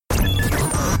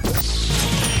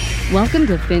Welcome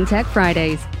to FinTech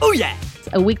Fridays. Oh yeah!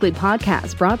 A weekly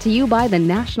podcast brought to you by the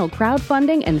National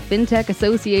Crowdfunding and FinTech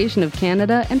Association of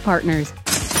Canada and partners.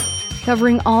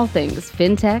 Covering all things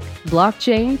FinTech,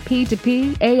 blockchain,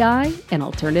 P2P, AI, and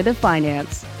alternative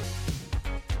finance.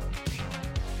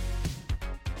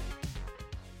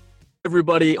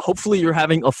 Everybody, hopefully you're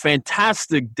having a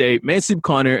fantastic day. Mansib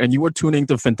Connor, and you are tuning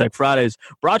to FinTech Fridays,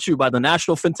 brought to you by the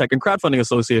National FinTech and Crowdfunding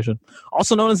Association,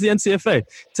 also known as the NCFA.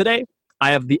 Today,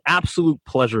 I have the absolute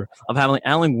pleasure of having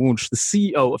Alan Wunsch, the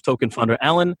CEO of Token Funder.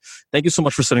 Alan, thank you so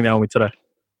much for sitting down with me today.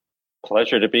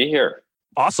 Pleasure to be here.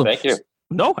 Awesome. Thank you.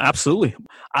 No, absolutely.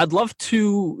 I'd love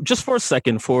to, just for a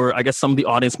second, for I guess some of the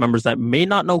audience members that may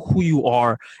not know who you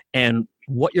are and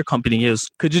what your company is,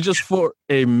 could you just for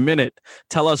a minute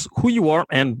tell us who you are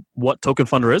and what Token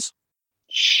Funder is?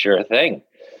 Sure thing.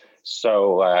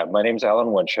 So my name is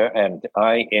Alan Wunsch, and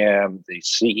I am the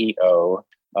CEO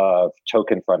of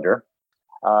Token Funder.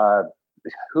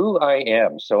 Who I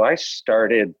am. So I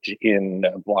started in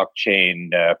blockchain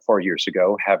 4 years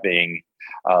ago, having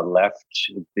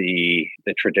left the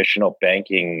traditional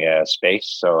banking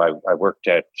space. So I worked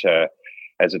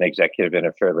as an executive in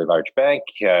a fairly large bank,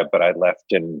 but I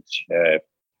left and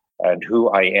who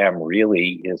I am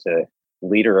really is a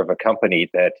leader of a company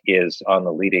that is on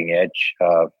the leading edge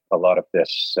of a lot of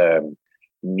this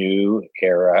new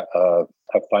era of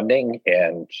funding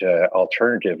and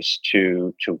alternatives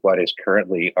to what is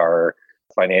currently our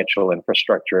financial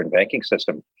infrastructure and banking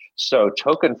system. So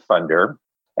Token Funder,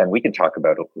 and we can talk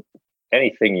about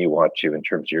anything you want to in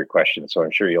terms of your questions, so I'm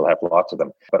sure you'll have lots of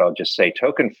them. But I'll just say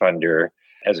Token Funder,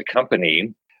 as a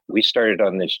company, we started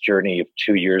on this journey of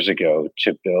 2 years ago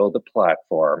to build a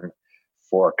platform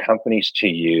for companies to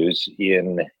use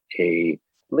in a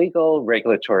legal,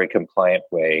 regulatory compliant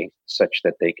way such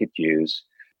that they could use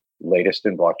latest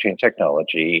in blockchain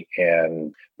technology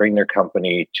and bring their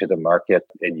company to the market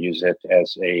and use it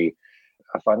as a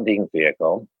funding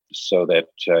vehicle so that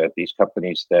these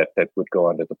companies that would go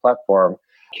onto the platform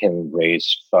can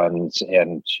raise funds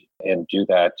and do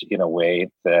that in a way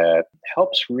that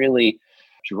helps really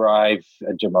drive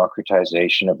a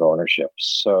democratization of ownership.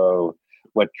 So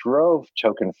what drove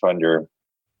Token Funder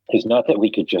is not that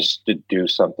we could just do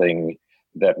something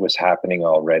that was happening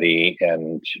already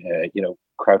and,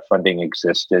 crowdfunding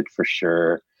existed for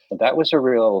sure. That was a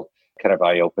real kind of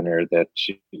eye-opener that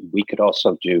we could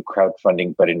also do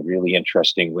crowdfunding, but in really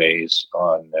interesting ways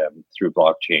through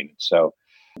blockchain. So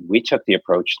we took the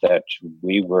approach that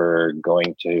we were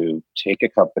going to take a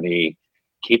company,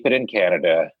 keep it in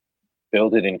Canada,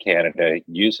 build it in Canada,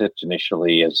 use it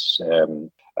initially as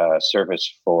a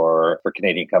service for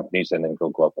Canadian companies, and then go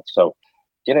global. So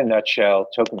in a nutshell,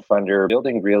 Token Funder,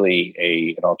 building really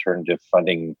an alternative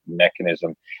funding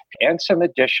mechanism and some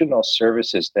additional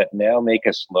services that now make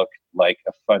us look like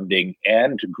a funding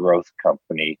and growth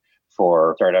company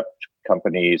for startup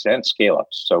companies and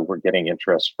scale-ups. So we're getting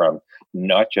interest from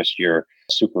not just your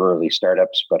super early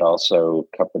startups, but also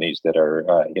companies that are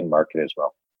in market as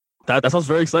well. That sounds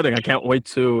very exciting. I can't wait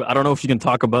to, I don't know if you can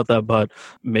talk about that, but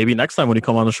maybe next time when you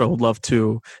come on the show, I'd love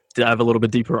to dive a little bit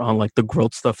deeper on like the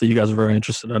growth stuff that you guys are very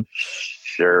interested in.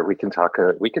 Sure. We can talk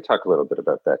a little bit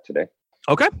about that today.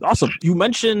 Okay, awesome. You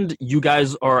mentioned you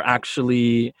guys are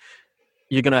actually,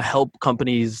 you're going to help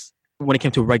companies when it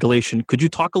came to regulation. Could you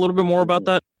talk a little bit more about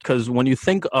that? Because when you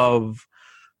think of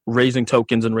raising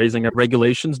tokens and raising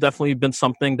regulations, definitely been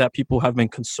something that people have been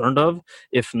concerned of.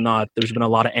 If not, there's been a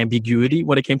lot of ambiguity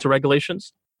when it came to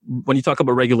regulations. When you talk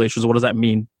about regulations, what does that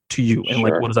mean to you? And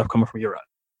like, what does that come from your end?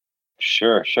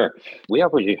 Sure. We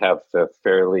already have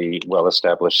fairly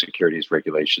well-established securities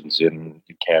regulations in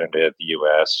Canada, the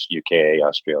US, UK,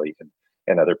 Australia,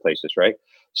 and other places, right?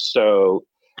 So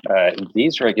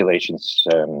these regulations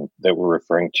that we're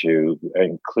referring to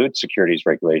include securities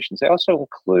regulations. They also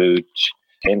include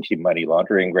anti-money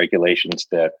laundering regulations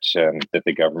that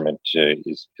the government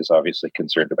is obviously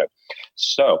concerned about.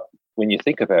 So when you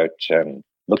think about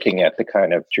looking at the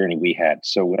kind of journey we had,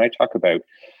 so when I talk about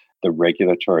the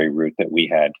regulatory route that we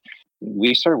had,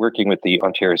 we started working with the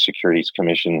Ontario Securities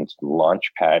Commission's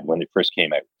Launchpad when it first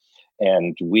came out.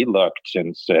 And we looked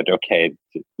and said, okay,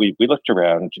 we looked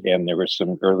around and there were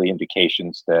some early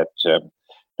indications that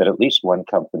at least one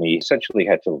company essentially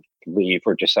had to leave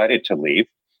or decided to leave.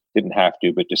 Didn't have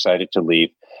to, but decided to leave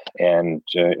and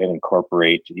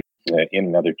incorporate in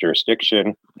another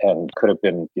jurisdiction, and could have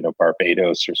been,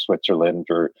 Barbados or Switzerland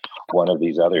or one of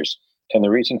these others. And the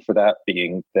reason for that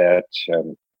being that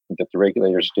the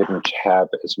regulators didn't have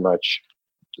as much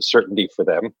certainty for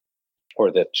them,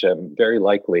 or that very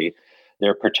likely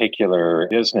their particular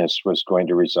business was going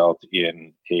to result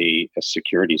in a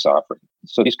securities offering.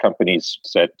 So these companies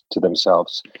said to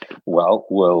themselves, well,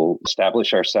 we'll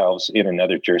establish ourselves in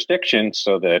another jurisdiction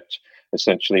so that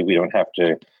essentially we don't have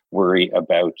to worry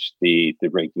about the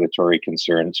regulatory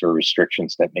concerns or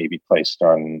restrictions that may be placed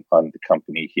on the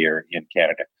company here in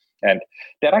Canada. And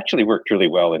that actually worked really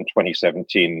well in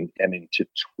 2017 and into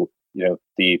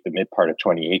the mid part of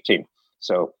 2018.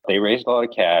 So they raised a lot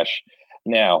of cash.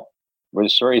 Now, where the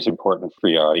story is important for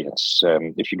your audience,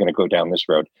 if you're going to go down this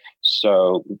road.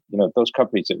 So, those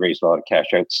companies that raised a lot of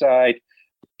cash outside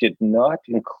did not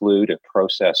include a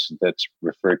process that's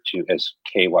referred to as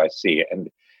KYC.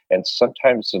 And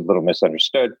sometimes a little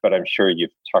misunderstood, but I'm sure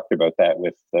you've talked about that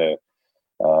with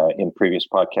in previous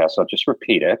podcasts. I'll just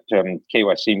repeat it.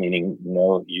 KYC meaning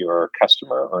know your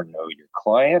customer or know your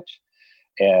client.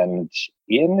 And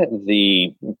in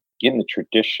the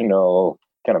traditional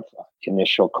kind of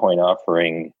initial coin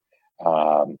offering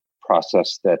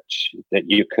process that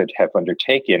you could have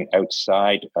undertaken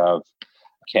outside of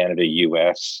Canada,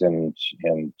 US, and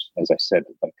as I said,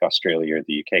 like Australia or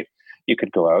the UK, you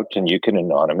could go out and you can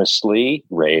anonymously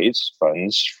raise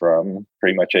funds from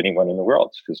pretty much anyone in the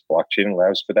world because blockchain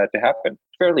allows for that to happen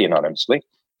fairly anonymously.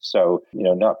 So,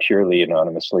 not purely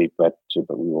anonymously, but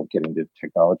we won't get into the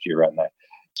technology around that.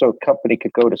 So a company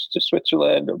could go to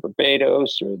Switzerland or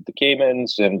Barbados or the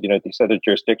Caymans and, these other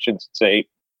jurisdictions and say,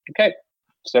 okay,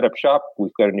 set up shop.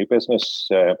 We've got a new business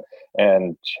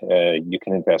and you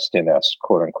can invest in us,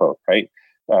 quote unquote, right?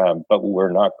 But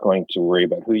we're not going to worry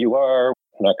about who you are.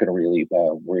 We're not going to really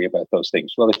worry about those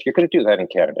things. Well, if you're going to do that in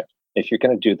Canada, if you're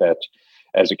going to do that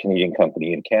as a Canadian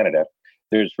company in Canada,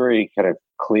 there's very kind of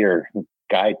clear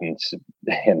guidance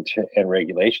and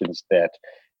regulations that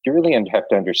you really have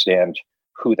to understand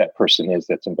who that person is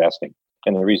that's investing.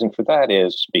 And the reason for that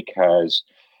is because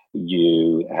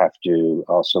you have to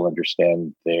also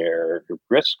understand their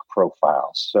risk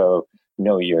profile. So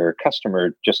know your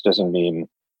customer just doesn't mean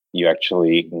you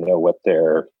actually know what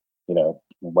their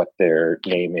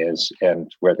name is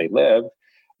and where they live,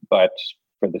 but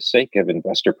for the sake of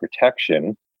investor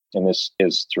protection, and this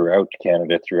is throughout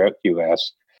Canada, throughout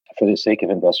US, for the sake of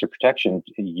investor protection,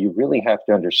 you really have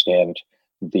to understand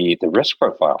the risk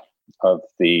profile of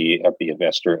the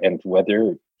investor and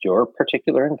whether your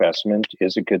particular investment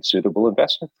is a good suitable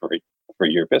investment for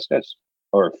your business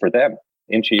or for them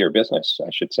into your business, I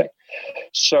should say.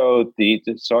 So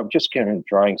so I'm just kind of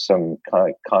drawing some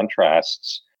kind of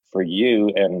contrasts for you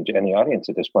and the audience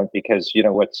at this point, because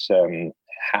what's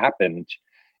happened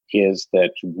is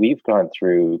that we've gone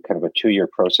through kind of a 2-year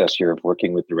process here of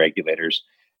working with the regulators.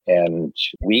 And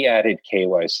we added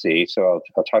KYC. So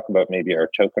I'll talk about maybe our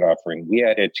token offering. We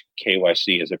added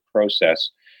KYC as a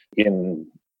process in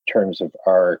terms of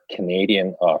our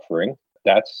Canadian offering.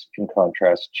 That's in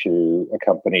contrast to a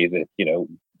company that,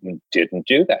 didn't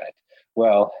do that.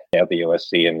 Well, now the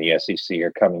OSC and the SEC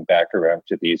are coming back around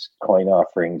to these coin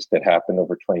offerings that happened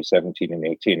over 2017 and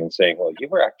 18 and saying, well, you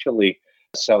were actually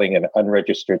selling an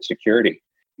unregistered security.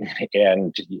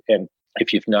 And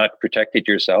if you've not protected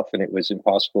yourself and it was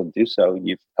impossible to do so,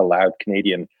 you've allowed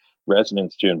Canadian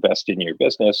residents to invest in your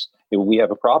business, we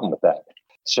have a problem with that.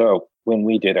 So when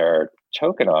we did our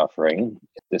token offering,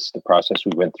 this is the process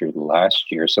we went through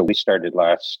last year. So we started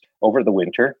over the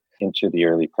winter into the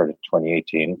early part of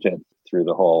 2018 through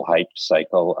the whole hype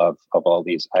cycle of all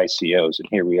these ICOs. And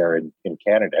here we are in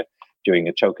Canada doing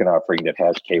a token offering that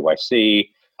has KYC,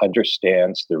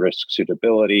 understands the risk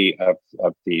suitability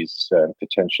of these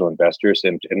potential investors.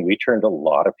 And we turned a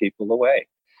lot of people away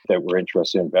that were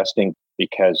interested in investing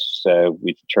because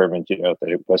we determined, that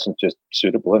it wasn't just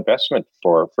suitable investment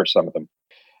for some of them.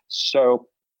 So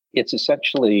it's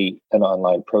essentially an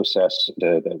online process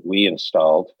that we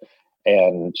installed,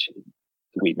 and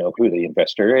we know who the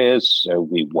investor is. So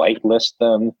we whitelist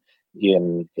them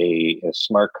in a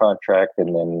smart contract,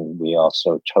 and then we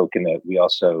also token it. We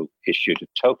also issued a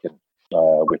token,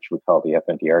 which we call the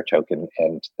FNDR token,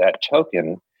 and that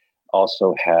token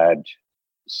also had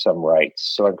some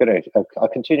rights. So I'll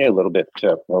continue a little bit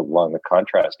along the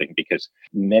contrasting, because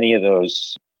many of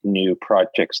those new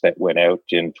projects that went out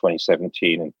in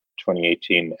 2017 and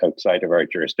 2018 outside of our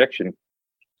jurisdiction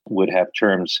would have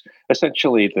terms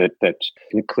essentially that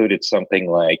included something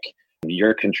like,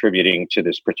 you're contributing to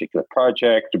this particular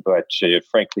project, but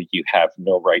frankly, you have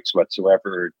no rights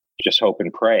whatsoever. Just hope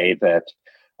and pray that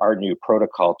our new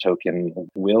protocol token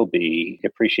will be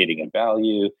appreciating in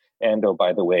value. And oh,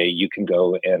 by the way, you can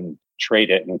go and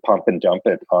trade it and pump and dump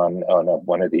it on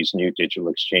one of these new digital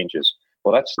exchanges.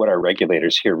 Well, that's what our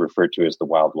regulators here refer to as the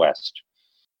Wild West.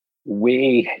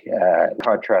 We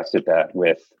contrasted that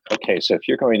with, okay, so if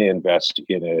you're going to invest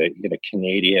in a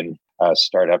Canadian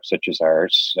startup such as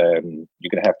ours,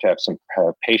 you're going to have some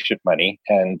patient money,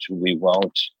 and we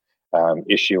won't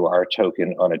issue our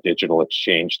token on a digital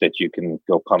exchange that you can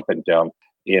go pump and dump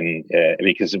in,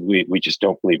 because we just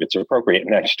don't believe it's appropriate.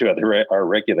 And that's to our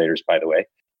regulators, by the way,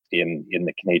 in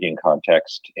the Canadian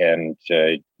context. And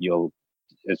you'll,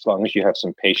 as long as you have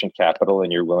some patient capital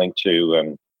and you're willing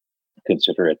to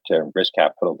consider it risk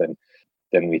capital,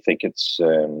 then we think it's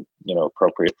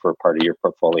appropriate for part of your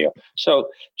portfolio. So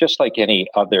just like any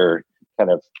other kind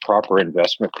of proper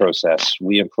investment process,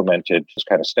 we implemented those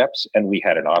kind of steps, and we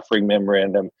had an offering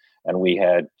memorandum, and we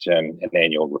had an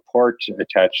annual report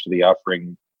attached to the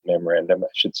offering memorandum, I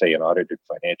should say an audited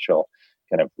financial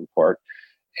kind of report.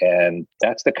 And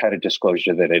that's the kind of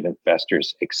disclosure that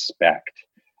investors expect.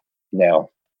 Now,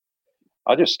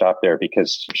 I'll just stop there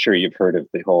because sure you've heard of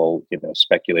the whole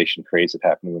speculation craze that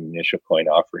happened with initial coin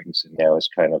offerings, and now is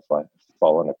kind of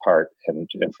fallen apart, and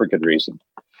for good reason,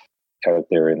 out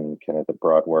there in kind of the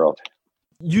broad world.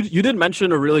 You did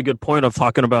mention a really good point of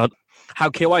talking about how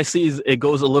KYC it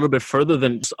goes a little bit further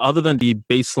than other than the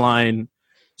baseline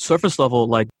surface level,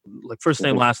 like first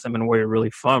name, last name, and where you're really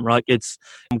from. Right?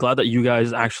 I'm glad that you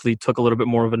guys actually took a little bit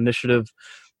more of initiative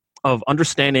of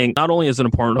understanding. Not only is it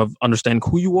important of understanding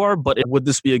who you are, but would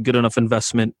this be a good enough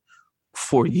investment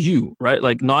for you, right?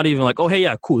 Like not even like, oh, hey,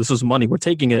 yeah, cool, this is money, we're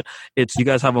taking it. It's you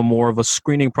guys have a more of a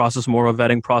screening process, more of a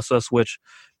vetting process, which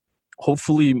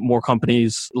hopefully more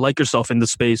companies like yourself in the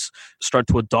space start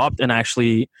to adopt and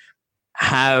actually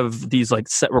have these like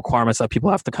set requirements that people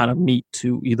have to kind of meet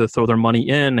to either throw their money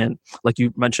in. And like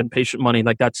you mentioned, patient money,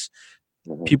 like that's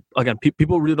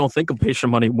people really don't think of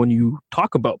patient money when you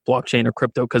talk about blockchain or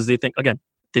crypto, because they think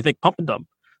pump and dump,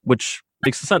 which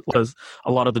makes sense because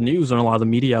a lot of the news and a lot of the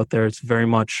media out there, it's very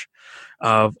much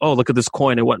of, oh, look at this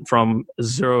coin, it went from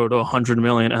 0 to 100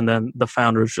 million, and then the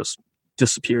founders just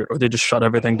disappeared or they just shut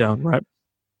everything down, right?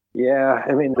 Yeah,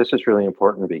 I mean, this is really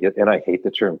important because, and I hate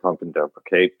the term pump and dump,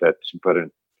 okay, but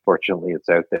unfortunately it's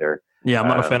out there. Yeah, I'm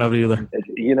not a fan of it either.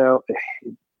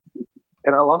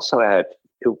 And I'll also add,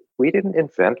 we didn't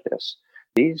invent this.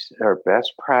 These are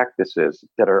best practices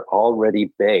that are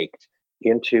already baked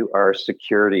into our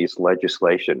securities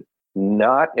legislation.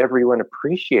 Not everyone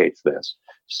appreciates this.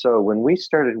 So when we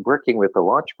started working with the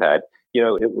Launchpad,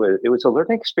 it was a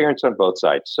learning experience on both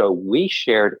sides. So we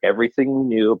shared everything we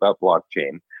knew about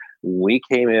blockchain. We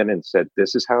came in and said,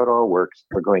 this is how it all works.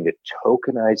 We're going to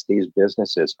tokenize these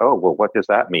businesses. Oh, well, what does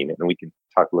that mean? And we can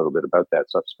talk a little bit about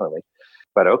that subsequently.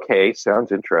 But okay,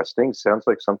 sounds interesting. Sounds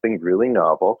like something really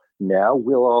novel. Now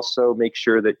we'll also make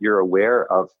sure that you're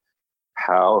aware of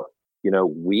how,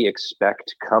 we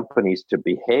expect companies to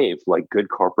behave like good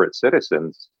corporate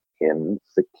citizens in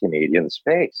the Canadian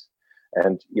space.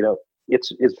 And,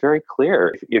 it's very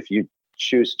clear if you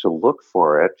choose to look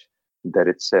for it, that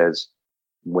it says,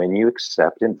 when you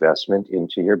accept investment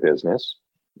into your business,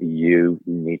 you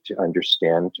need to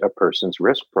understand a person's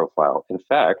risk profile. In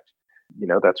fact,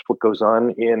 that's what goes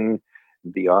on in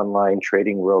the online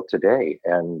trading world today.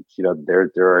 And, there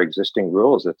are existing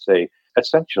rules that say,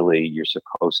 essentially, you're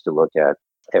supposed to look at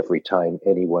every time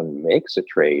anyone makes a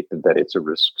trade, that it's a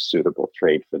risk-suitable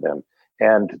trade for them.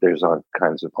 And there's all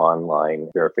kinds of online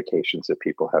verifications that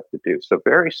people have to do. So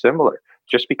very similar.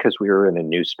 Just because we are in a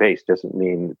new space doesn't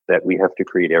mean that we have to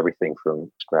create everything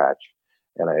from scratch.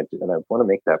 And I want to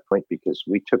make that point because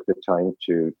we took the time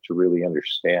to really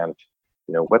understand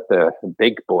what the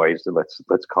big boys,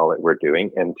 let's call it, were doing,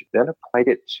 and then applied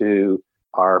it to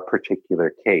our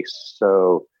particular case.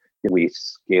 So we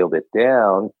scaled it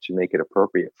down to make it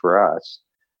appropriate for us.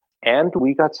 And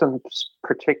we got some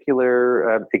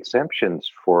particular exemptions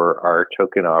for our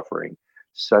token offering,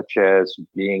 such as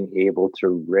being able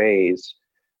to raise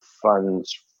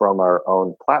funds from our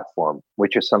own platform,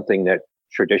 which is something that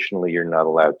traditionally you're not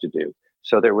allowed to do.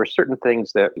 So there were certain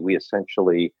things that we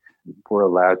essentially were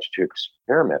allowed to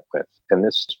experiment with. And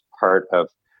this is part of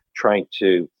trying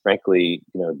to, frankly,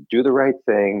 do the right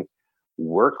thing,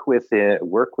 work with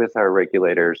our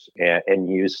regulators,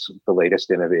 and use the latest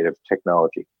innovative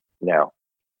technology. Now,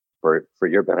 for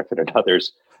your benefit and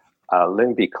others, let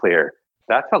me be clear,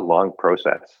 that's a long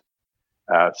process.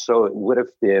 So it would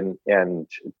have been, and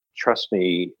trust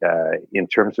me, in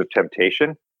terms of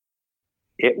temptation,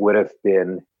 it would have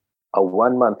been a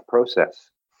 1-month process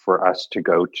for us to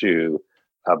go to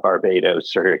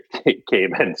Barbados or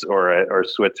Caymans or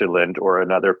Switzerland or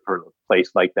another place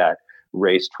like that,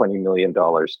 raise $20 million.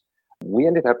 We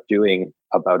ended up doing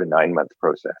about a 9-month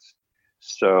process.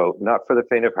 So not for the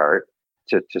faint of heart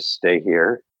to stay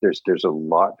here. There's a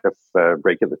lot of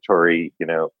regulatory,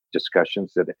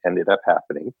 discussions that ended up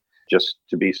happening, just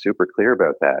to be super clear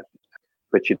about that.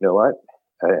 But you know what?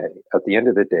 at the end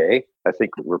of the day, I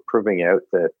think we're proving out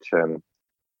that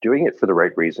doing it for the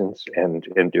right reasons and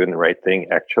doing the right thing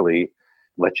actually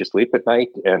lets you sleep at night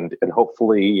and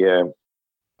hopefully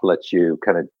lets you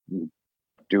kind of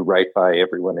do right by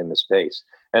everyone in the space.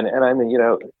 And I mean,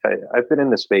 I've been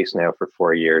in the space now for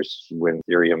 4 years. When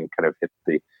Ethereum kind of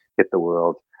hit the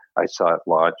world, I saw it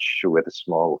launch with a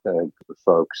small group of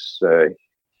folks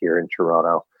here in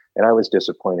Toronto, and I was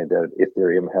disappointed that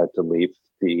Ethereum had to leave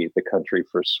the country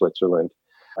for Switzerland.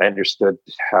 I understood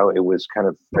how it was kind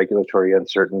of regulatory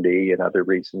uncertainty and other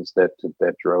reasons that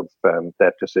drove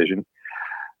that decision.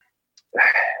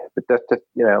 But that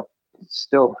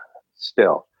still,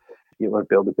 you want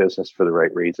to build a business for the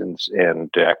right reasons and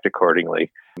act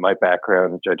accordingly. My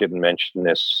background, I didn't mention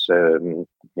this,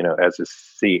 as a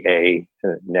CA.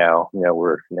 Now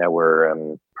we're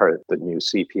part of the new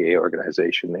CPA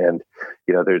organization, and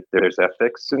there's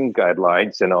ethics and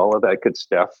guidelines and all of that good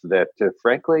stuff that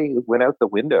frankly went out the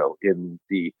window in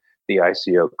the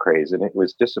ICO craze, and it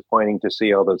was disappointing to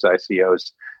see all those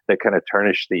ICOs that kind of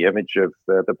tarnished the image of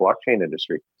the blockchain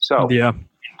industry. So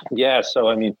so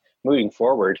I mean, moving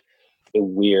forward,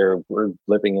 we're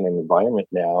living in an environment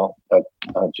now.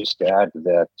 I'll just add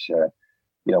that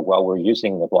while we're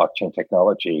using the blockchain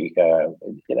technology,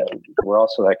 we're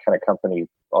also that kind of company.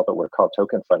 Although we're called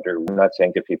Token Funder, we're not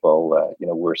saying to people,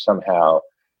 we're somehow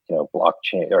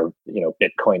blockchain or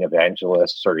Bitcoin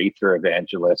evangelists or Ether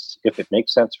evangelists. If it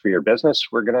makes sense for your business,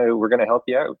 we're gonna help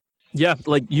you out. Yeah,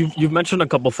 like you've mentioned a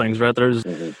couple things, right?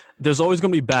 There's always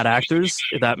going to be bad actors.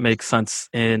 That makes sense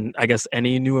in, I guess,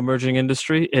 any new emerging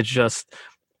industry. It's just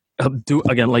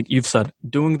like you've said,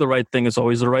 doing the right thing is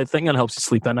always the right thing and helps you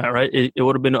sleep at night, right? It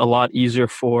would have been a lot easier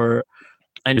and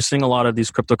you're seeing a lot of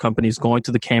these crypto companies going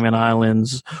to the Cayman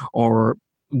Islands or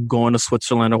going to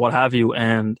Switzerland or what have you,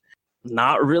 and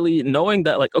not really knowing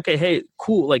that, like, okay, hey,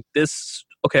 cool, like this,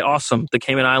 okay, awesome. The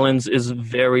Cayman Islands is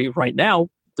right now,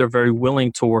 they're very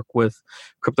willing to work with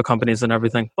crypto companies and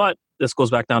everything. But this goes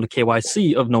back down to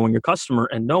KYC of knowing your customer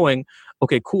and knowing,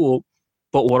 okay, cool,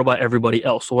 but what about everybody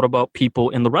else? What about people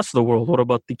in the rest of the world? What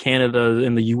about the Canada,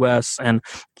 in the US, and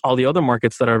all the other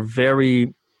markets that are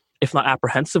very, if not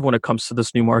apprehensive when it comes to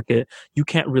this new market? You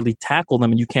can't really tackle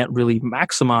them and you can't really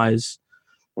maximize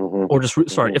or just,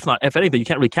 if anything, you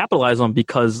can't really capitalize on them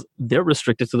because they're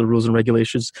restricted to the rules and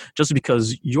regulations just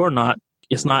because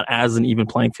it's not as an even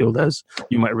playing field as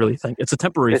you might really think. It's a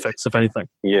temporary fix, if anything.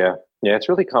 Yeah, it's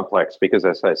really complex because,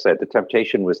 as I said, the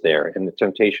temptation was there, and the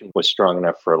temptation was strong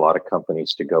enough for a lot of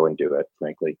companies to go and do it,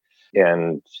 frankly.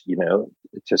 And,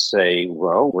 to say,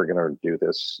 well, we're going to do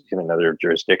this in another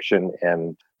jurisdiction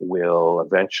and we'll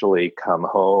eventually come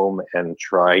home and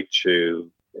try to,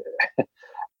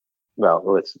 well,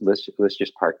 let's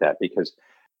just park that because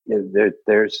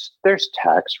there's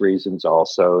tax reasons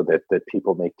also that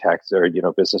people make tax or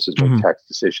businesses make tax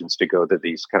decisions to go to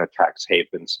these kind of tax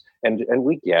havens, and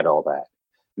we get all that.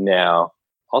 Now,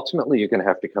 ultimately, you're going to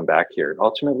have to come back here.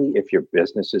 Ultimately, if your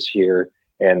business is here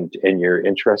and you're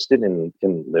interested in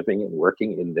living and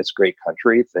working in this great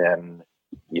country, then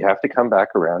you have to come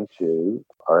back around to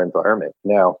our environment.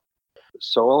 Now,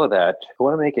 so all of that, I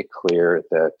want to make it clear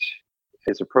that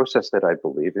it's a process that I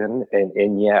believe in,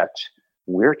 and yet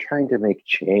we're trying to make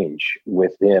change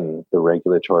within the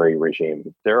regulatory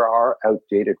regime. There are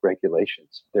outdated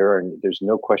regulations. There's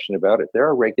no question about it. There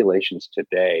are regulations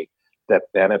today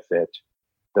that benefit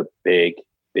the big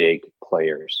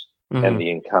players and the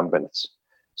incumbents.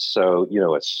 So,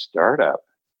 a startup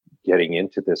getting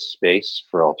into this space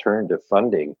for alternative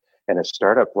funding, and a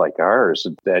startup like ours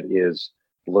that is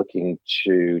looking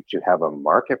to have a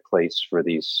marketplace for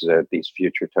these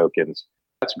future tokens,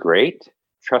 that's great.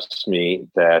 Trust me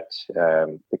that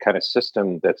the kind of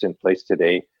system that's in place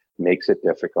today makes it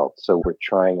difficult. So we're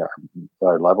trying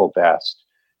our level best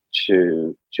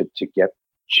to get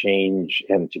change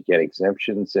and to get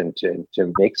exemptions and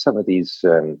to make some of these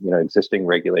existing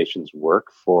regulations work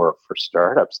for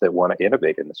startups that want to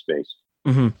innovate in the space.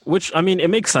 Which, I mean,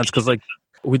 it makes sense because, like,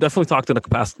 we definitely talked in the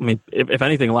past. I mean, if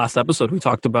anything, last episode we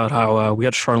talked about how we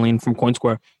had Charlene from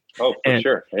CoinSquare. Oh, for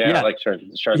sure. Yeah, I like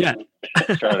Charlene. Yeah.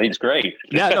 Charlene's great.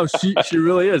 Yeah, no, she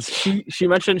really is. She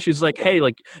mentioned, she's like, hey,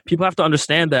 like, people have to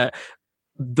understand that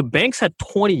the banks had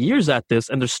 20 years at this,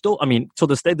 and they're still, I mean, till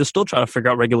this day, they're still trying to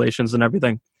figure out regulations and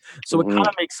everything. So it kind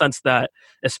of makes sense that,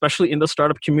 especially in the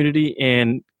startup community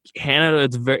in Canada,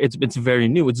 it's very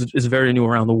new. It's very new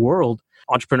around the world.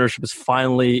 Entrepreneurship is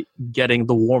finally getting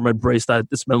the warm embrace that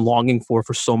it's been longing for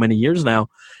so many years now.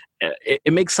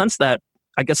 It makes sense that,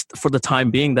 I guess, for the time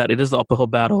being, that it is the uphill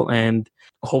battle, and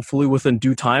hopefully within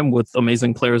due time, with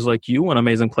amazing players like you and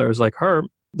amazing players like her,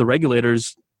 the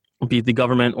regulators be it the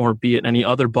government or be it any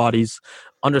other bodies,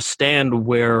 understand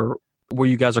where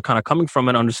you guys are kind of coming from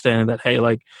and understand that, hey,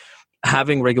 like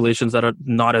having regulations that are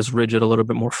not as rigid, a little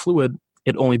bit more fluid,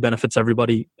 it only benefits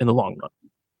everybody in the long run.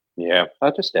 Yeah,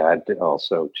 I'll just add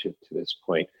also to this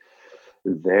point.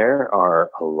 There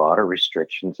are a lot of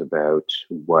restrictions about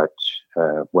what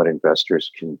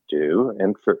investors can do,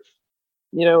 and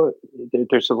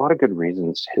there's a lot of good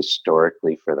reasons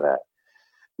historically for that.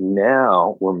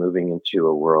 Now we're moving into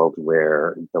a world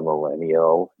where the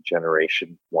millennial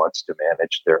generation wants to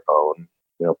manage their own,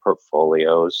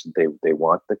 portfolios. They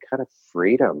want the kind of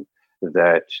freedom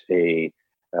that a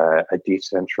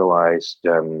decentralized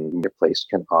place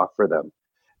can offer them.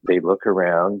 They look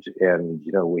around, and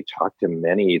we talk to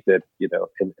many that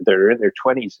and they're in their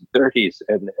 20s and 30s,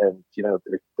 and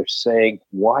they're saying,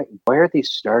 why are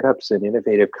these startups and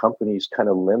innovative companies kind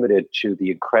of limited to the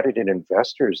accredited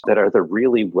investors that are the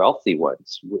really wealthy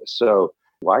ones? So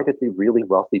why did the really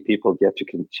wealthy people get to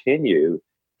continue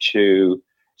to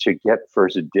get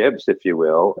first dibs, if you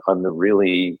will, on the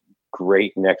really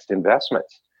great next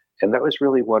investments? And that was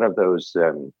really one of those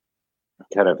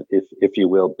kind of, if you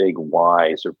will, big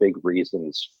whys or big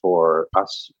reasons for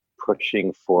us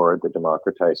pushing for the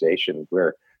democratization,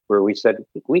 where we said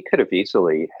we could have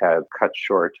easily have cut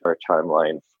short our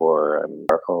timeline for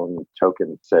our own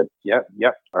token. Said, yeah.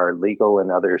 Our legal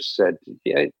and others said,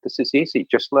 yeah, this is easy.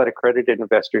 Just let accredited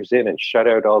investors in and shut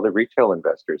out all the retail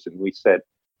investors. And we said,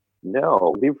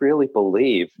 no, we really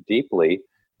believe deeply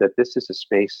that this is a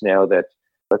space now that,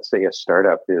 let's say a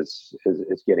startup is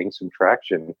getting some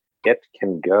traction. It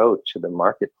can go to the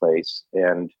marketplace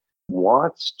and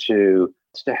wants to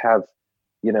have,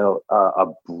 a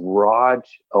broad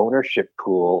ownership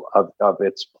pool of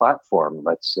its platform.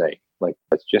 Let's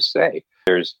just say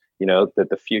there's,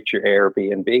 the future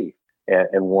Airbnb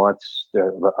and wants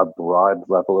a broad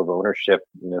level of ownership,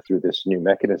 through this new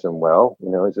mechanism. Well,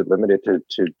 is it limited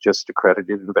to just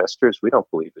accredited investors? We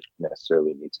don't believe it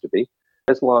necessarily needs to be.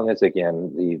 As long as,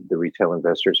 again, the retail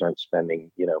investors aren't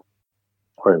spending,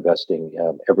 or investing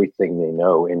everything they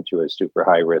know into a super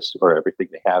high risk, or everything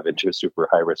they have into a super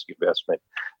high risk investment,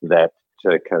 that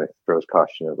kind of throws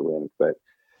caution to the wind. But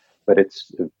I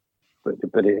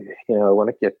want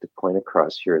to get the point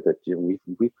across here that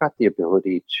we've got the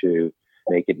ability to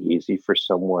make it easy for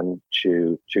someone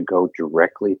to go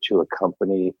directly to a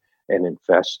company and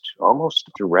invest almost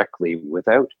directly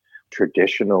without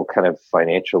traditional kind of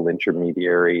financial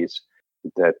intermediaries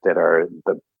that are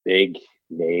the big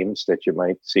names that you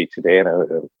might see today. And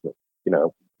I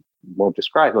won't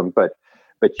describe them, but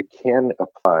you can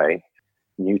apply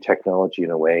new technology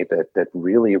in a way that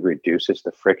really reduces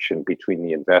the friction between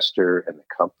the investor and the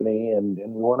company, and we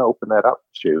want to open that up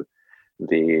to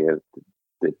the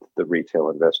retail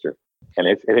investor. And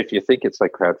if you think it's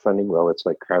like crowdfunding, well, it's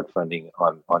like crowdfunding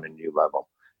on a new level.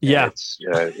 Yeah.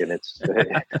 And it's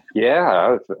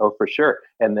yeah, for sure.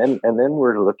 And then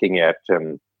we're looking at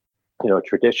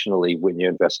traditionally when you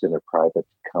invest in a private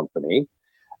company,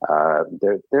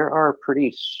 there are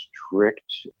pretty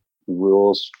strict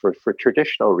rules for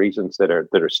traditional reasons that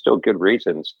are still good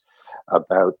reasons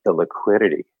about the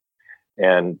liquidity.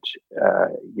 And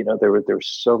there were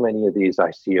so many of these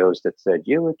ICOs that said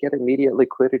you would get immediate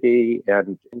liquidity,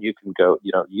 and you can go,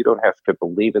 you don't have to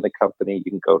believe in the company.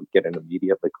 You can go get an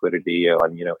immediate liquidity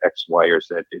on X, Y, or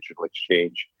Z digital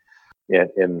exchange,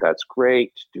 and that's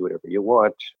great. Do whatever you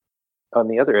want. On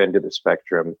the other end of the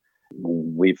spectrum,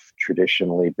 we've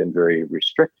traditionally been very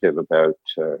restrictive about,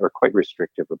 or quite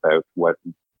restrictive about, what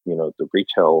the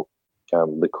retail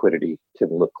liquidity can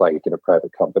look like in a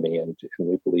private company, and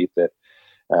we believe that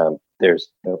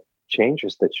there's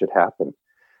changes that should happen.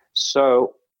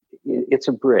 So it's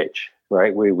a bridge,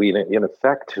 right? We in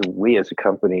effect, we as a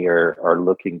company are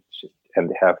looking to,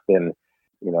 and have been,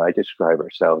 I describe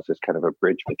ourselves as kind of a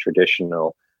bridge with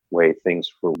traditional way things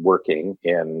were working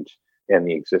and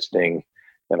the existing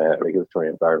kind of regulatory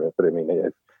environment. But I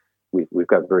mean, we've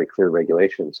got very clear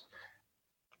regulations.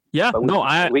 Yeah,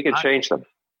 we could change them.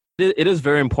 It is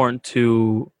very important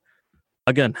to,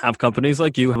 again, have companies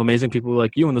like you, have amazing people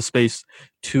like you in the space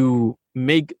to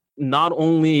make not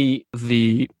only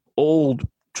the old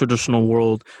traditional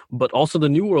world, but also the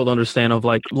new world understand of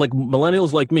like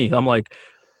millennials like me. I'm like,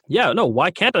 yeah, no,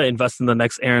 why can't I invest in the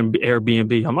next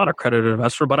Airbnb? I'm not a accredited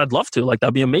investor, but I'd love to. Like,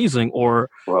 that'd be amazing. Or,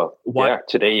 well, yeah,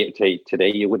 today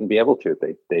you wouldn't be able to.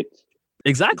 They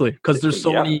Exactly, because there's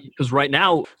so many. Because right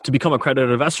now, to become a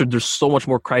accredited investor, there's so much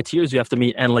more criteria you have to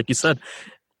meet, and like you said,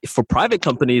 for private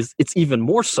companies, it's even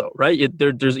more so, right?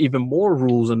 There's even more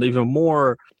rules and even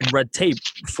more red tape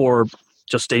for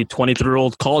just a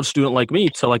 23-year-old college student like me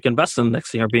to like invest in the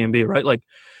next Airbnb, right? Like,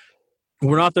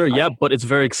 We're not there yet, but it's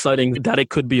very exciting that it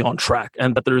could be on track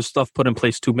and that there's stuff put in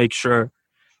place to make sure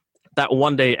that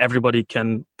one day everybody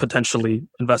can potentially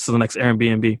invest in the next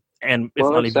Airbnb. And if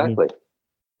not exactly. even...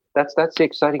 That's the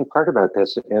exciting part about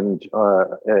this, and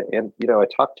I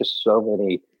talk to so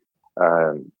many.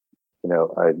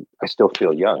 I still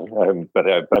feel young, but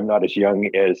I'm not as young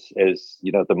as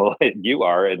the millennial you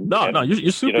are. And no,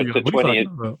 you're super young.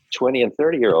 The 20 and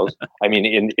 30-year-olds. I mean,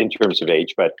 in terms of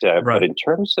age, but in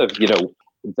terms of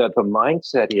the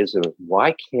mindset is of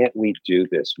why can't we do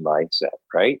this mindset,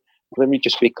 right? Let me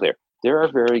just be clear. There are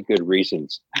very good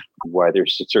reasons why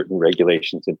there's certain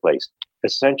regulations in place,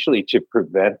 essentially to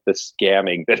prevent the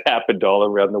scamming that happened all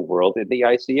around the world in the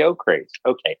ICO craze.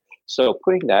 Okay, so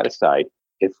putting that aside,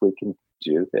 if we can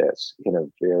do this in a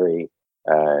very,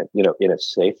 in a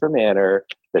safer manner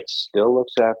that still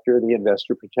looks after the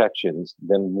investor protections,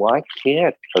 then why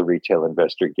can't a retail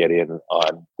investor get in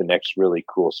on the next really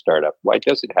cool startup? Why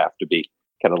does it have to be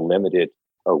kind of limited?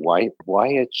 Or why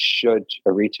it should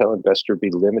a retail investor be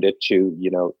limited to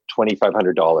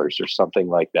 $2,500 or something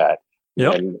like that?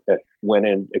 Yep. And when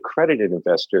an accredited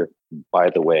investor,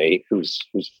 by the way, who's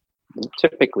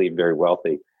typically very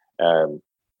wealthy,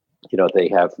 they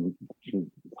have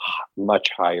much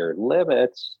higher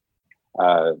limits,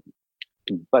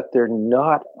 but they're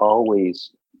not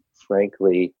always,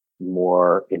 frankly,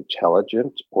 more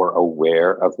intelligent or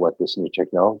aware of what this new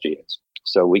technology is.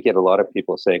 So we get a lot of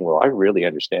people saying, well, I really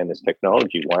understand this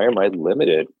technology. Why am I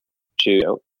limited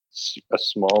to a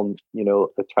small,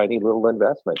 a tiny little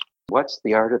investment? What's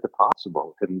the art of the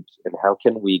possible? And how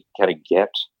can we get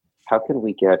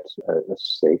a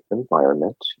safe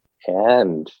environment,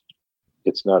 and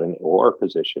it's not an or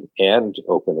position, and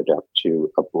open it up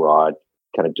to a broad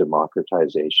kind of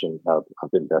democratization of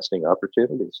investing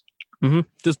opportunities? Mm-hmm.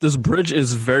 This bridge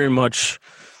is very much,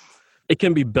 it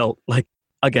can be built. Like,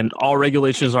 again, all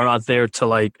regulations are not there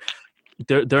to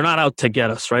they're not out to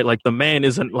get us, right? Like the man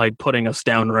isn't putting us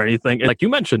down or anything. And like you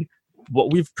mentioned,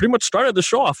 what we've pretty much started the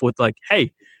show off with,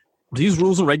 hey, these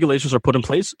rules and regulations are put in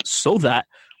place so that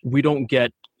we don't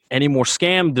get any more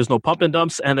scam. There's no pump and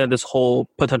dumps. And then this whole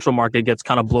potential market gets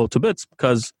kind of blown to bits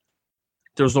because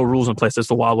there's no rules in place. It's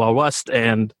the wild, wild west.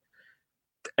 And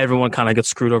everyone kind of gets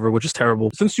screwed over, which is terrible.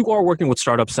 Since you are working with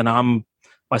startups and I'm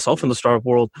myself in the startup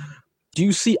world, do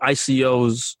you see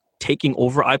ICOs taking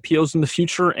over IPOs in the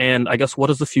future? And I guess, what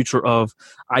does the future of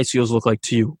ICOs look like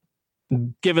to you?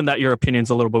 Given that your opinion's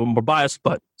a little bit more biased,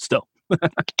 but still.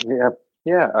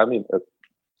 Yeah. I mean,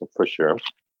 for sure.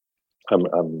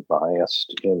 I'm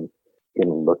biased in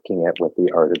looking at what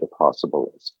the art of the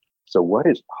possible is. So what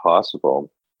is possible?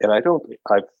 And I've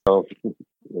for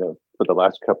the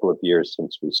last couple of years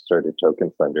since we started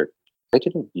Token Funder, I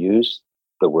didn't use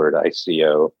the word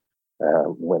ICO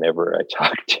whenever I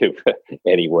talk to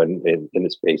anyone in the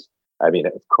space. I mean,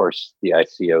 of course, the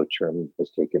ICO term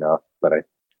has taken off, but I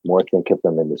more think of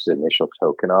them in this initial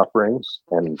token offerings,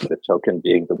 and the token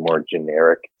being the more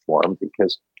generic form,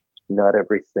 because not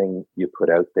everything you put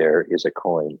out there is a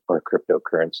coin or a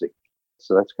cryptocurrency.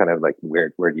 So that's kind of like where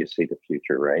do you see the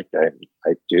future, right?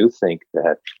 I do think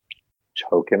that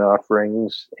token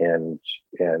offerings and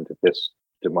this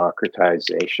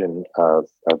democratization of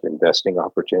investing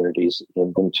opportunities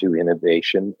into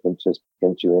innovation,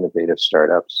 into innovative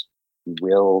startups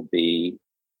will be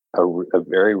a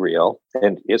very real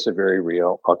and is a very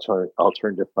real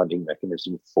alternative funding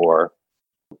mechanism for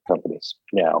companies.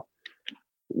 Now,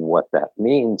 what that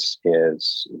means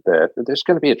is that there's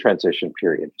going to be a transition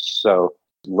period. So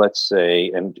let's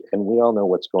say, and we all know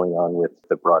what's going on with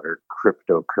the broader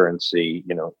cryptocurrency,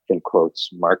 in quotes,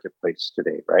 marketplace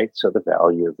today, right? So the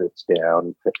value of it's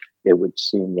down. It would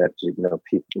seem that,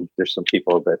 there's some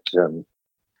people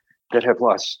that have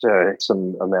lost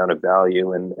some amount of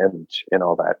value and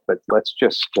all that. But let's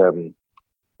just, in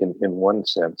one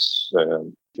sense,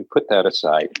 to put that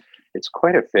aside, it's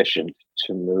quite efficient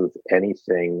to move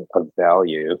anything of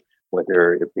value,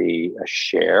 whether it be a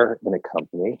share in a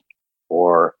company,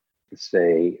 or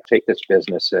say, take this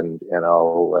business and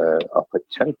I'll put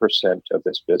 10% of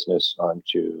this business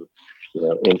onto,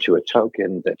 into a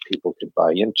token that people could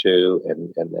buy into,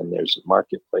 and then there's a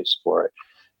marketplace for it.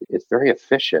 It's very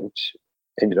efficient,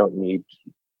 and you don't need,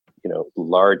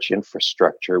 large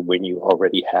infrastructure when you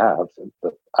already have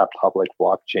a public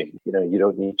blockchain. You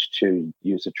don't need to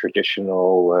use a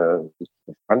traditional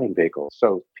funding vehicle.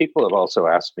 So people have also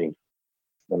asked me,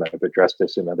 and I've addressed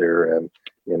this in other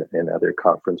in other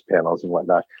conference panels and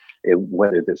whatnot,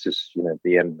 whether this is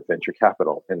the end of venture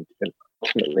capital. And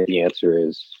ultimately, the answer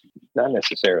is not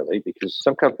necessarily, because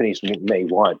some companies may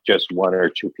want just one or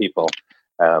two people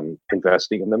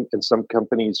investing in them. And some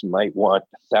companies might want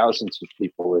thousands of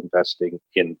people investing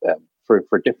in them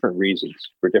for different reasons,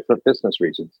 for different business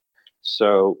reasons.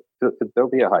 So there'll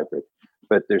be a hybrid,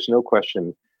 but there's no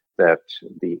question that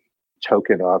the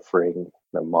token offering,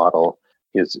 the model,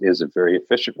 is a very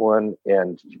efficient one.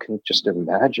 And you can just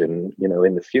imagine,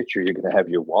 in the future, you're going to have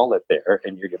your wallet there,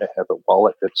 and you're going to have a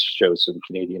wallet that shows some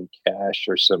Canadian cash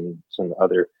or some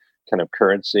other kind of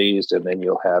currencies, and then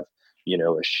you'll have,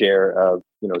 a share of,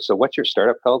 so what's your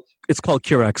startup called? It's called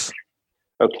Curex.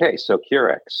 Okay, so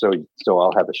Curex. So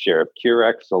I'll have a share of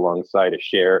Curex alongside a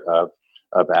share of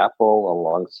Apple,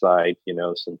 alongside,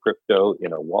 some crypto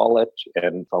in a wallet.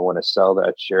 And if I want to sell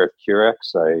that share of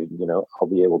Curex, I'll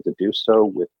be able to do so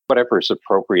with whatever is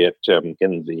appropriate in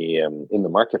the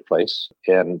marketplace.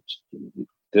 And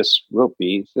this will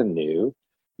be the new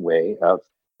way of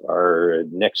our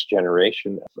next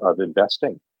generation of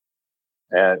investing.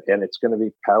 And it's going to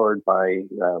be powered by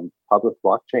public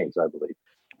blockchains, I believe.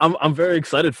 I'm very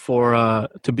excited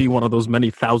to be one of those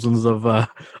many thousands of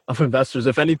investors.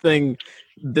 If anything,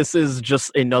 this is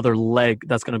just another leg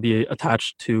that's going to be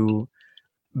attached to,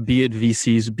 be it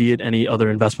VCs, be it any other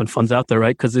investment funds out there,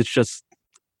 right? Because it's just,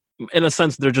 in a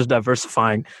sense, they're just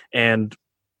diversifying. And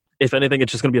if anything,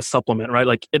 it's just going to be a supplement, right?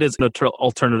 Like, it is an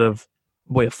alternative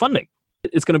way of funding.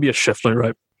 It's going to be a shift,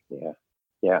 right?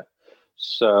 Yeah.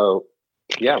 So,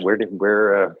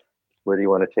 where do you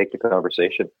want to take the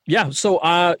conversation? Yeah,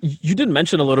 so you did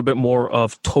mention a little bit more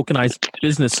of tokenized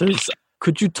businesses.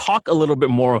 Could you talk a little bit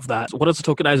more of that? What is a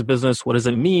tokenized business? What does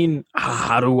it mean?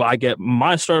 How do I get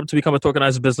my startup to become a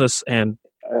tokenized business? And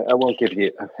I won't give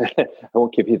you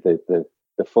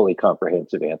the fully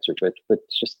comprehensive answer, but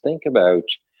just think about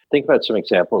some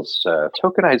examples.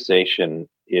 Tokenization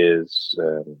is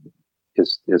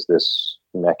this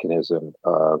mechanism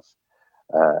of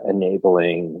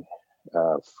enabling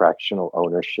fractional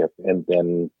ownership, and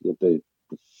then the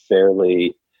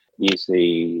fairly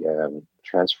easy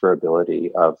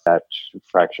transferability of that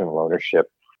fractional ownership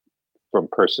from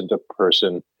person to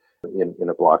person in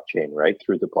a blockchain, right,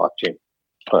 through the blockchain.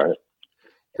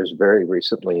 There's very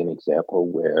recently an example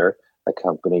where a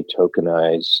company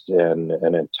tokenized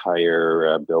an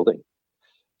entire building.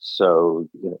 So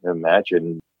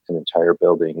imagine an entire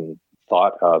building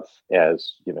thought of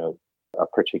as, a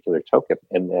particular token,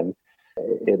 and then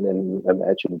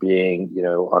imagine being,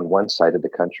 on one side of the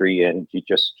country, and you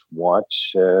just want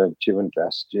to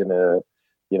invest in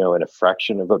a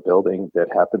fraction of a building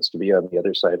that happens to be on the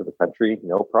other side of the country.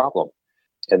 No problem.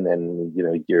 And then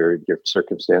your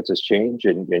circumstances change,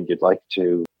 and you'd like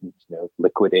to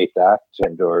liquidate that,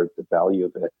 or the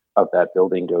value of that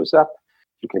building goes up.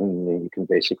 You can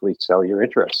basically sell your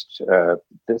interest.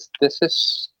 This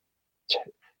is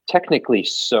technically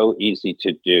so easy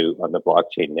to do on the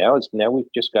blockchain. Now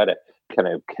we've just got to kind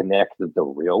of connect the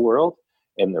real world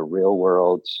and the real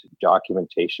world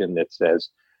documentation that says,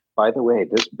 by the way,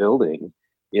 this building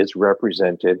is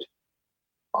represented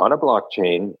on a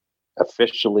blockchain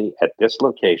officially at this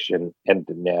location, and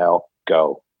now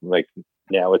go. Like,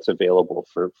 now it's available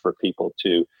for people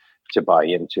to buy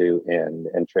into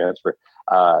and transfer.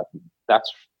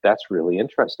 That's really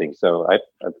interesting. So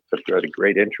I've got a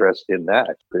great interest in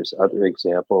that. There's other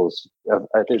examples.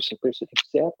 There's an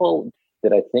example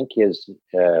that I think is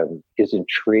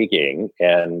intriguing,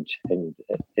 and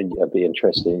I'd be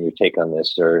interested in your take on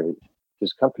this. Or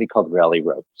there's a company called Rally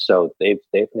Road. So they've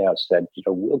now said,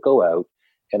 we'll go out,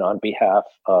 and on behalf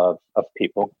of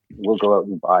people, we'll go out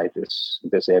and buy this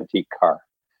antique car.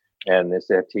 And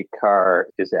this antique car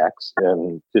is X,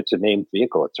 and it's a named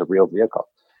vehicle. It's a real vehicle.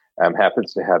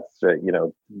 Happens to have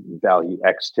value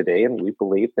X today, and we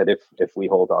believe that if we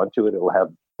hold on to it, it'll have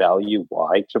value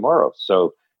Y tomorrow.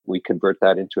 So we convert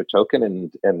that into a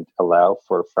token and allow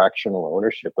for fractional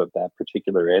ownership of that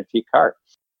particular antique car,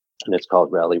 and it's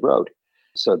called Rally Road.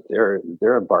 So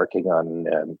they're embarking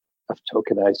on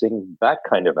tokenizing that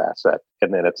kind of asset,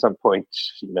 and then at some point,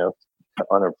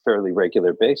 on a fairly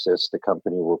regular basis, the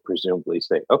company will presumably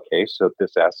say, okay, so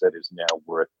this asset is now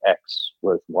worth X,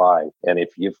 worth Y. And if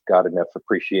you've got enough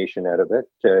appreciation out of it,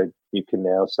 you can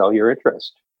now sell your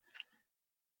interest.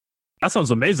 That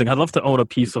sounds amazing. I'd love to own a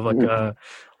piece of like a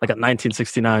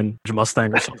 1969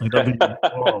 Mustang or something.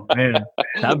 Oh man,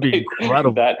 that'd be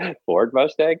incredible. That Ford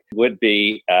Mustang would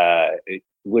be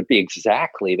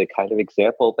exactly the kind of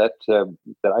example that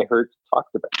I heard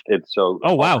talked about. And so,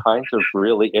 all kinds of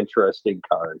really interesting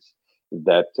cars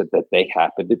that they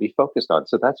happen to be focused on.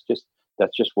 So that's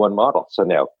just one model. So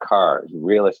now cars,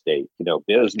 real estate,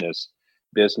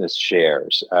 business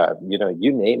shares,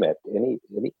 you name it,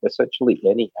 essentially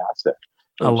any asset.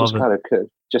 I love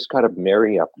it. Just kind of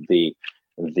marry up the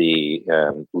the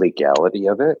legality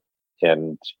of it,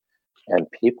 and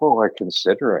people are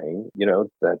considering,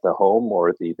 that the home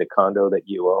or the condo that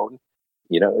you own,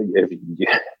 if you,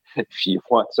 if you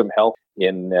want some help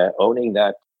in owning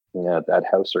that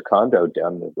house or condo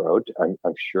down the road, I'm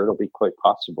sure it'll be quite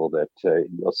possible that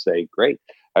you'll say, "Great,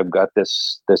 I've got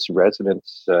this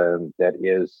residence that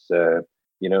is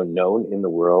known in the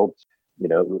world,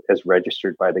 as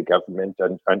registered by the government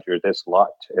under this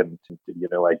lot and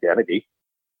identity.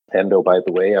 And oh, by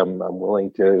the way, I'm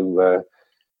willing to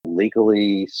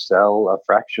legally sell a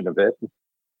fraction of it."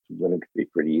 Wouldn't it be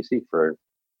pretty easy for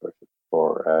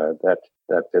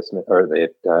that business or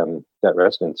that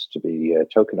residence to be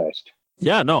tokenized?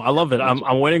 Yeah, no, I love it.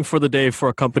 I'm waiting for the day for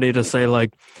a company to say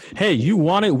like, "Hey, you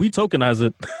want it? We tokenize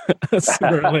it."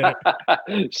 Sooner or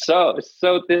later. So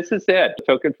this is it.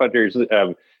 Token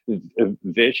Funders'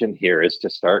 vision here is to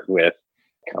start with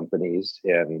companies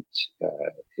and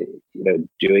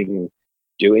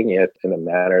doing it in a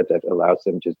manner that allows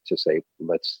them to say,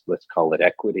 let's call it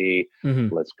equity,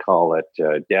 let's call it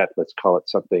debt, let's call it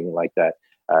something like that,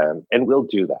 and we'll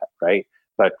do that, right?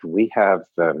 But we've got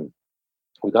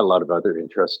a lot of other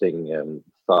interesting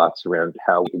thoughts around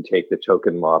how we can take the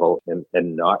token model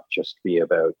and not just be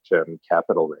about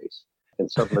capital raise.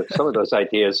 And some of those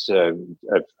ideas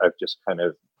I've just kind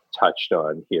of touched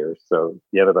on here. So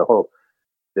the whole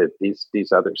that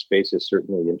these other spaces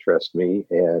certainly interest me,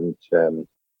 and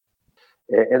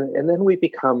then we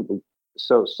become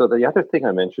so. The other thing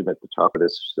I mentioned at the top of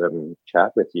this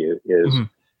chat with you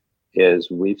is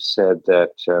we've said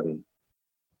that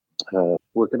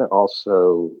we're going to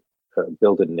also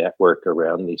build a network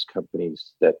around these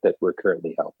companies that we're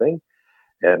currently helping,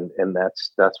 and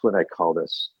that's when I call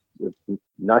this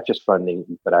not just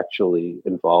funding, but actually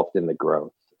involved in the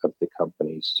growth of the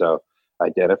companies. So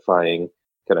identifying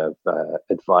kind of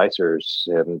advisors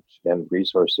and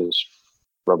resources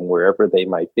from wherever they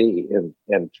might be,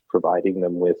 and providing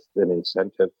them with an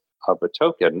incentive of a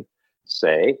token,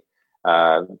 say,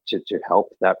 to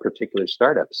help that particular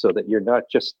startup, so that you're not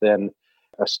just then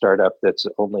a startup that's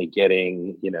only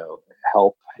getting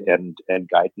help and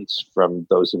guidance from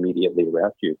those immediately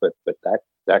around you, but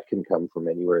that can come from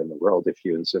anywhere in the world if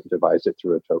you incentivize it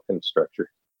through a token structure.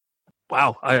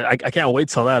 Wow, I can't wait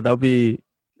till that. That'd be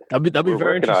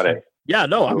very interesting. Yeah,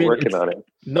 no, I mean, working on it.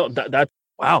 No, that's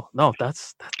wow. No,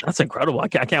 that's incredible. I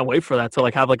can't wait for that to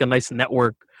like have like a nice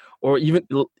network, or even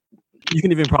you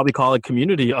can even probably call it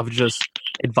community of just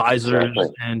advisors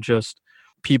and just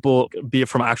people, be it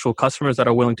from actual customers that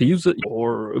are willing to use it,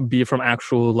 or be it from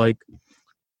actual like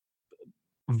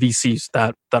VCs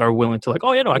that are willing to like,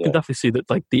 oh, I can definitely see that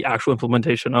like the actual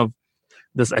implementation of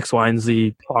this X, Y, and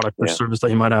Z product or service that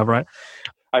you might have, right?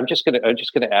 I'm just gonna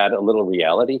add a little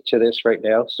reality to this right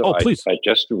now. So please. I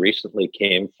just recently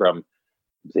came from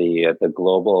the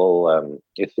global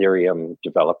Ethereum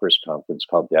developers conference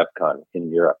called DevCon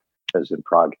in Europe, as in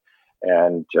Prague,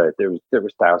 and there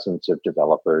was thousands of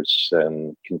developers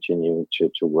continuing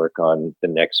to work on the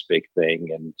next big thing,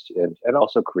 and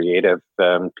also creative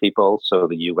people. So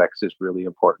the UX is really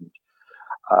important.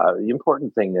 The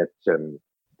important thing that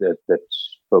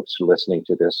folks listening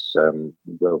to this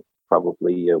will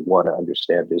probably want to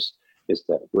understand is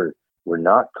that we're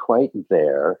not quite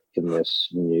there in this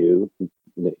new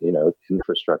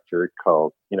infrastructure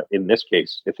called in this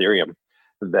case Ethereum,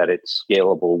 that it's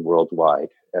scalable worldwide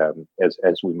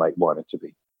as we might want it to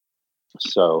be.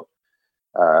 So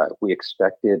we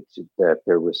expected that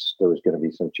there was going to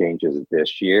be some changes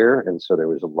this year, and so there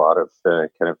was a lot of kind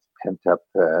of pent up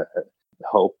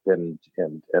hope and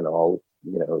all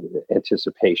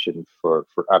anticipation for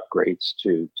upgrades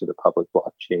to the public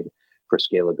blockchain for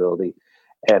scalability,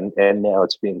 and now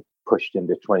it's being pushed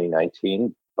into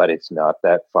 2019, but it's not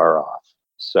that far off.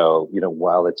 So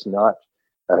while it's not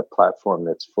a platform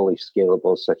that's fully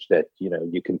scalable such that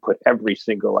you can put every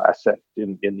single asset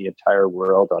in the entire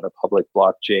world on a public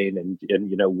blockchain, and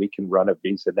we can run a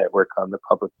Visa network on the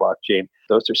public blockchain,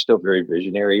 those are still very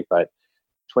visionary. But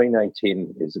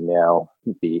 2019 is now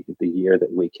the year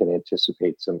that we can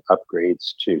anticipate some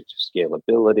upgrades to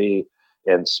scalability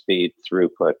and speed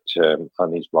throughput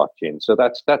on these blockchains. So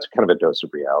that's kind of a dose of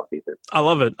reality. I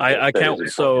love it. I can't.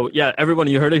 So yeah, everyone,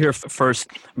 you heard it here first.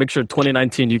 Make sure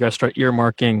 2019 you guys start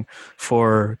earmarking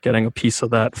for getting a piece of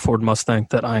that Ford Mustang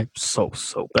that I so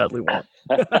badly want.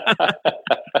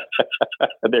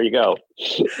 There you go.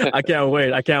 I can't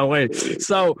wait.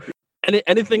 So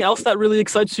anything else that really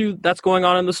excites you that's going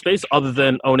on in the space other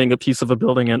than owning a piece of a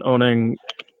building and owning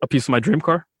a piece of my dream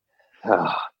car?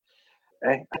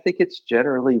 I think it's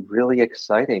generally really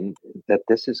exciting that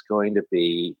this is going to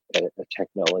be a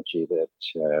technology that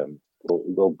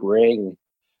will bring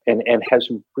and has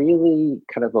really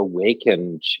kind of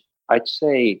awakened, I'd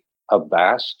say, a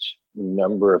vast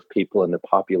number of people in the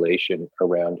population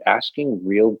around asking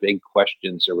real big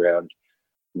questions around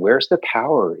where's the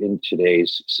power in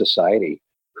today's society?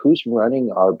 Who's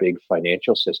running our big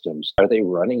financial systems? Are they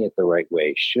running it the right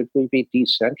way? Should we be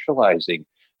decentralizing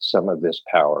some of this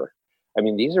power? I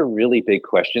mean, these are really big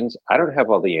questions. I don't have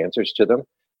all the answers to them,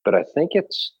 but I think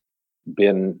it's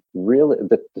been really,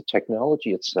 the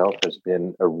technology itself has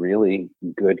been a really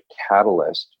good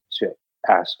catalyst to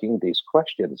asking these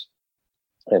questions,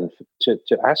 and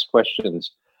to ask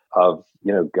questions of,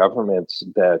 governments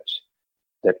that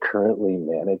currently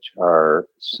manage our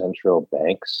central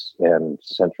banks and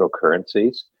central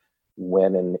currencies,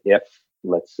 when and if,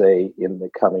 let's say, in the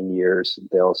coming years,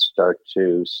 they'll start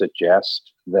to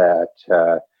suggest that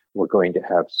we're going to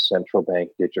have central bank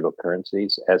digital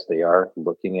currencies as they are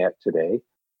looking at today.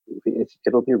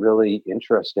 It'll be really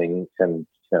interesting, and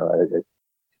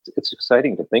it's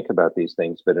exciting to think about these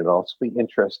things, but it'll also be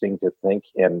interesting to think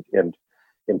and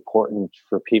important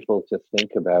for people to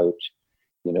think about,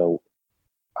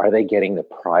 are they getting the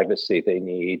privacy they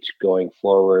need going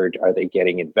forward? Are they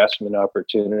getting investment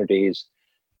opportunities?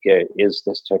 Is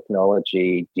this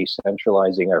technology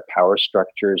decentralizing our power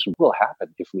structures? What will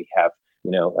happen if we have,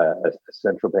 a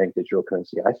central bank digital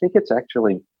currency? I think it's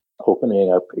actually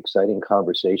opening up exciting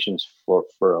conversations for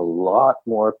a lot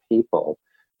more people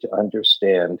to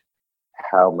understand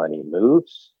how money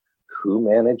moves, who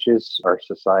manages our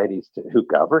societies, who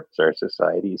governs our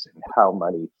societies, and how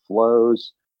money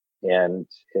flows. And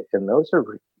those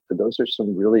are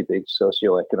some really big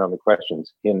socioeconomic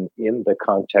questions in the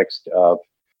context of,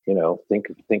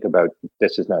 think about,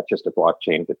 this is not just a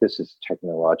blockchain, but this is a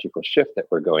technological shift that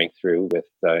we're going through with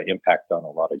impact on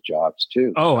a lot of jobs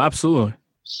too. Oh, absolutely.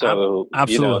 So,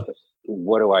 absolutely.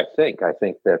 What do I think? I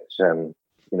think that,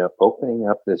 opening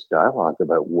up this dialogue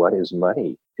about what is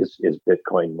money, is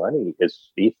Bitcoin money, is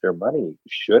Ether money,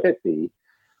 should it be,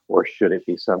 or should it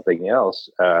be something else?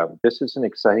 This is an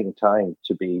exciting time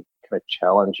to be kind of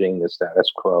challenging the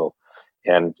status quo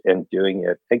and doing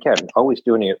it, again, always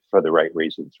doing it for the right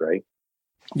reasons, right?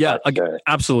 Yeah,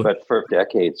 absolutely. But for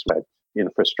decades, we had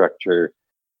infrastructure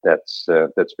that's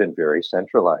been very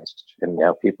centralized, and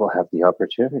now people have the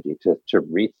opportunity to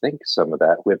rethink some of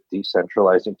that with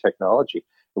decentralizing technology.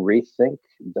 Rethink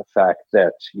the fact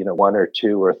that one or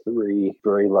two or three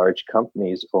very large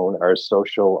companies own our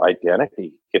social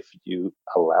identity if you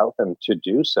allow them to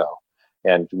do so.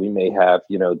 And we may have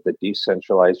the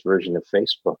decentralized version of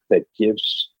Facebook that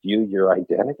gives you your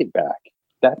identity back.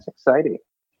 That's exciting.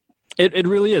 It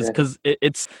really is, because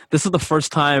this is the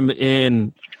first time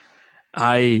in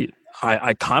I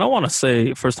kind of want to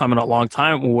say first time in a long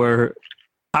time where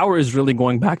power is really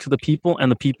going back to the people, and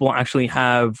the people actually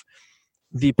have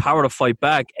the power to fight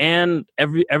back. And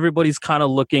everybody's kind of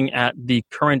looking at the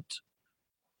current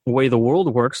way the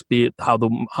world works, be it how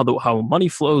money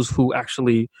flows, who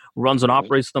actually runs and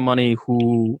operates the money,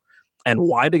 who and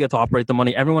why they get to operate the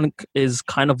money. Everyone is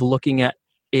kind of looking at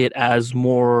it as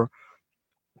more.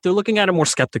 They're looking at it more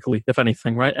skeptically, if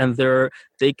anything, right? And they're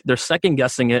second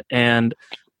guessing it. And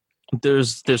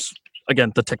there's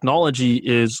again, the technology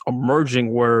is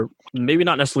emerging where maybe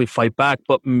not necessarily fight back,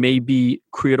 but maybe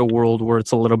create a world where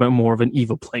it's a little bit more of an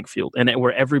even playing field, and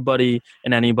where everybody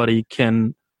and anybody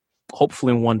can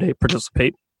hopefully one day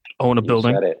participate, own a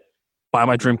building, buy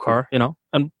my dream car, and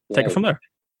take it from there.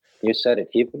 You said it,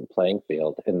 even playing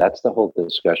field. And that's the whole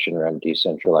discussion around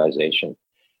decentralization.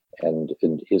 And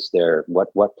is there,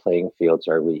 what playing fields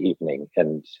are we evening?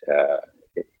 And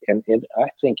I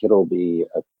think it'll be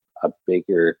a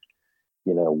bigger,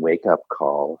 wake up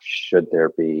call. Should there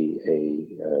be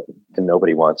and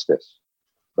nobody wants this,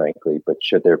 frankly, but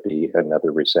should there be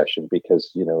another recession?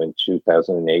 Because, in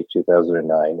 2008,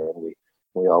 2009, and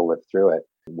we all lived through it,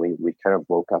 we kind of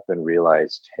woke up and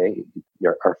realized, hey,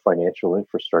 our financial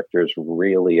infrastructure is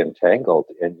really entangled.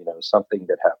 And, something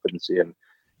that happens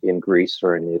in Greece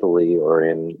or in Italy or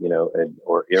in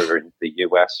the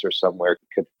US or somewhere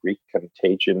could wreak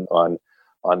contagion on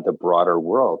the broader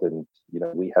world. And,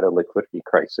 we had a liquidity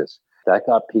crisis that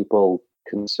got people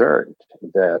concerned,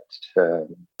 that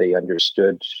they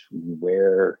understood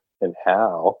where and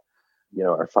how,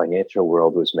 our financial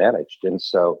world was managed. And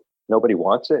so nobody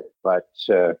wants it, but,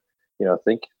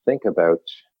 think about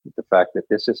the fact that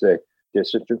this is a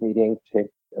disintermediating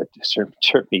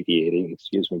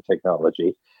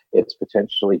technology. It's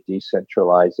potentially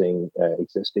decentralizing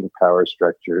existing power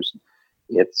structures.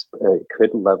 It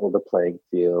could level the playing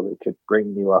field. It could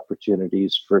bring new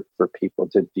opportunities for people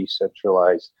to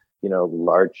decentralize,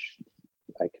 large,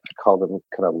 I call them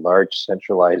kind of large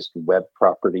centralized web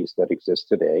properties that exist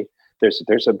today.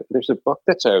 There's a book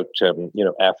that's out,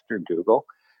 after Google.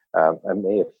 I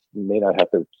may not have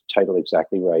the title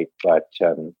exactly right, but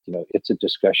it's a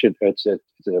discussion. It's a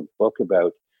book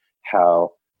about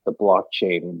how the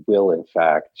blockchain will, in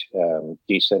fact,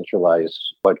 decentralize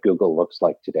what Google looks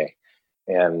like today.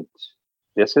 And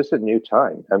this is a new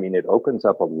time. I mean, it opens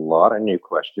up a lot of new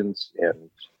questions,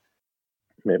 and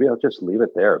maybe I'll just leave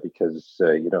it there because,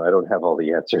 I don't have all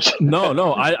the answers.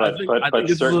 No, I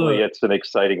think certainly it's an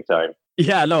exciting time.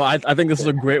 Yeah, no, I think this is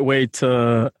a great way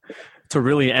to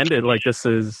really end it. Like, this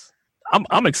is,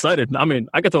 I'm excited. I mean,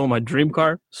 I get to own my dream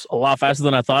car a lot faster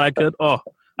than I thought I could. Oh,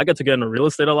 I get to get into real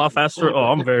estate a lot faster. Oh,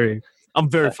 I'm very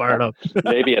fired up.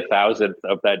 Maybe 1,000th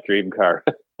of that dream car.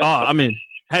 Oh, I mean,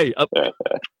 hey,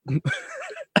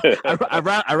 I'd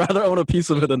rather own a piece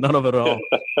of it than none of it at all.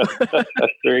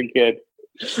 Very good.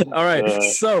 All right.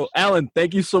 So, Alan,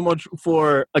 thank you so much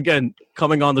for, again,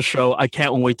 coming on the show. I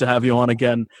can't wait to have you on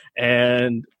again.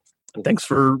 And thanks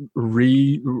for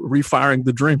refiring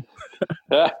the dream.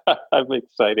 I'm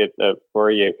excited for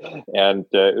you. And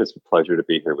it was a pleasure to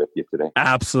be here with you today.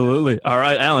 Absolutely. All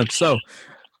right, Alan. So,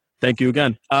 thank you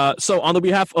again. So, on the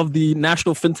behalf of the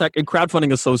National FinTech and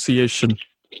Crowdfunding Association,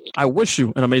 I wish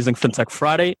you an amazing FinTech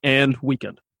Friday and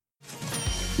weekend.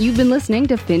 You've been listening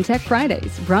to FinTech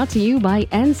Fridays, brought to you by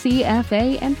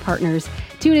NCFA and partners.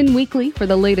 Tune in weekly for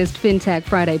the latest FinTech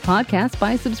Friday podcast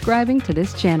by subscribing to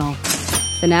this channel.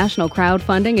 The National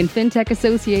Crowdfunding and FinTech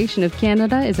Association of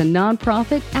Canada is a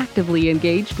nonprofit actively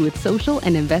engaged with social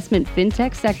and investment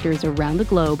FinTech sectors around the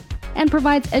globe and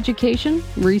provides education,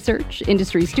 research,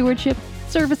 industry stewardship,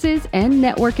 services, and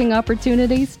networking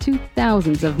opportunities to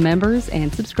thousands of members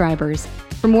and subscribers.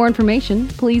 For more information,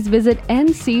 please visit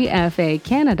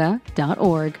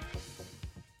ncfacanada.org.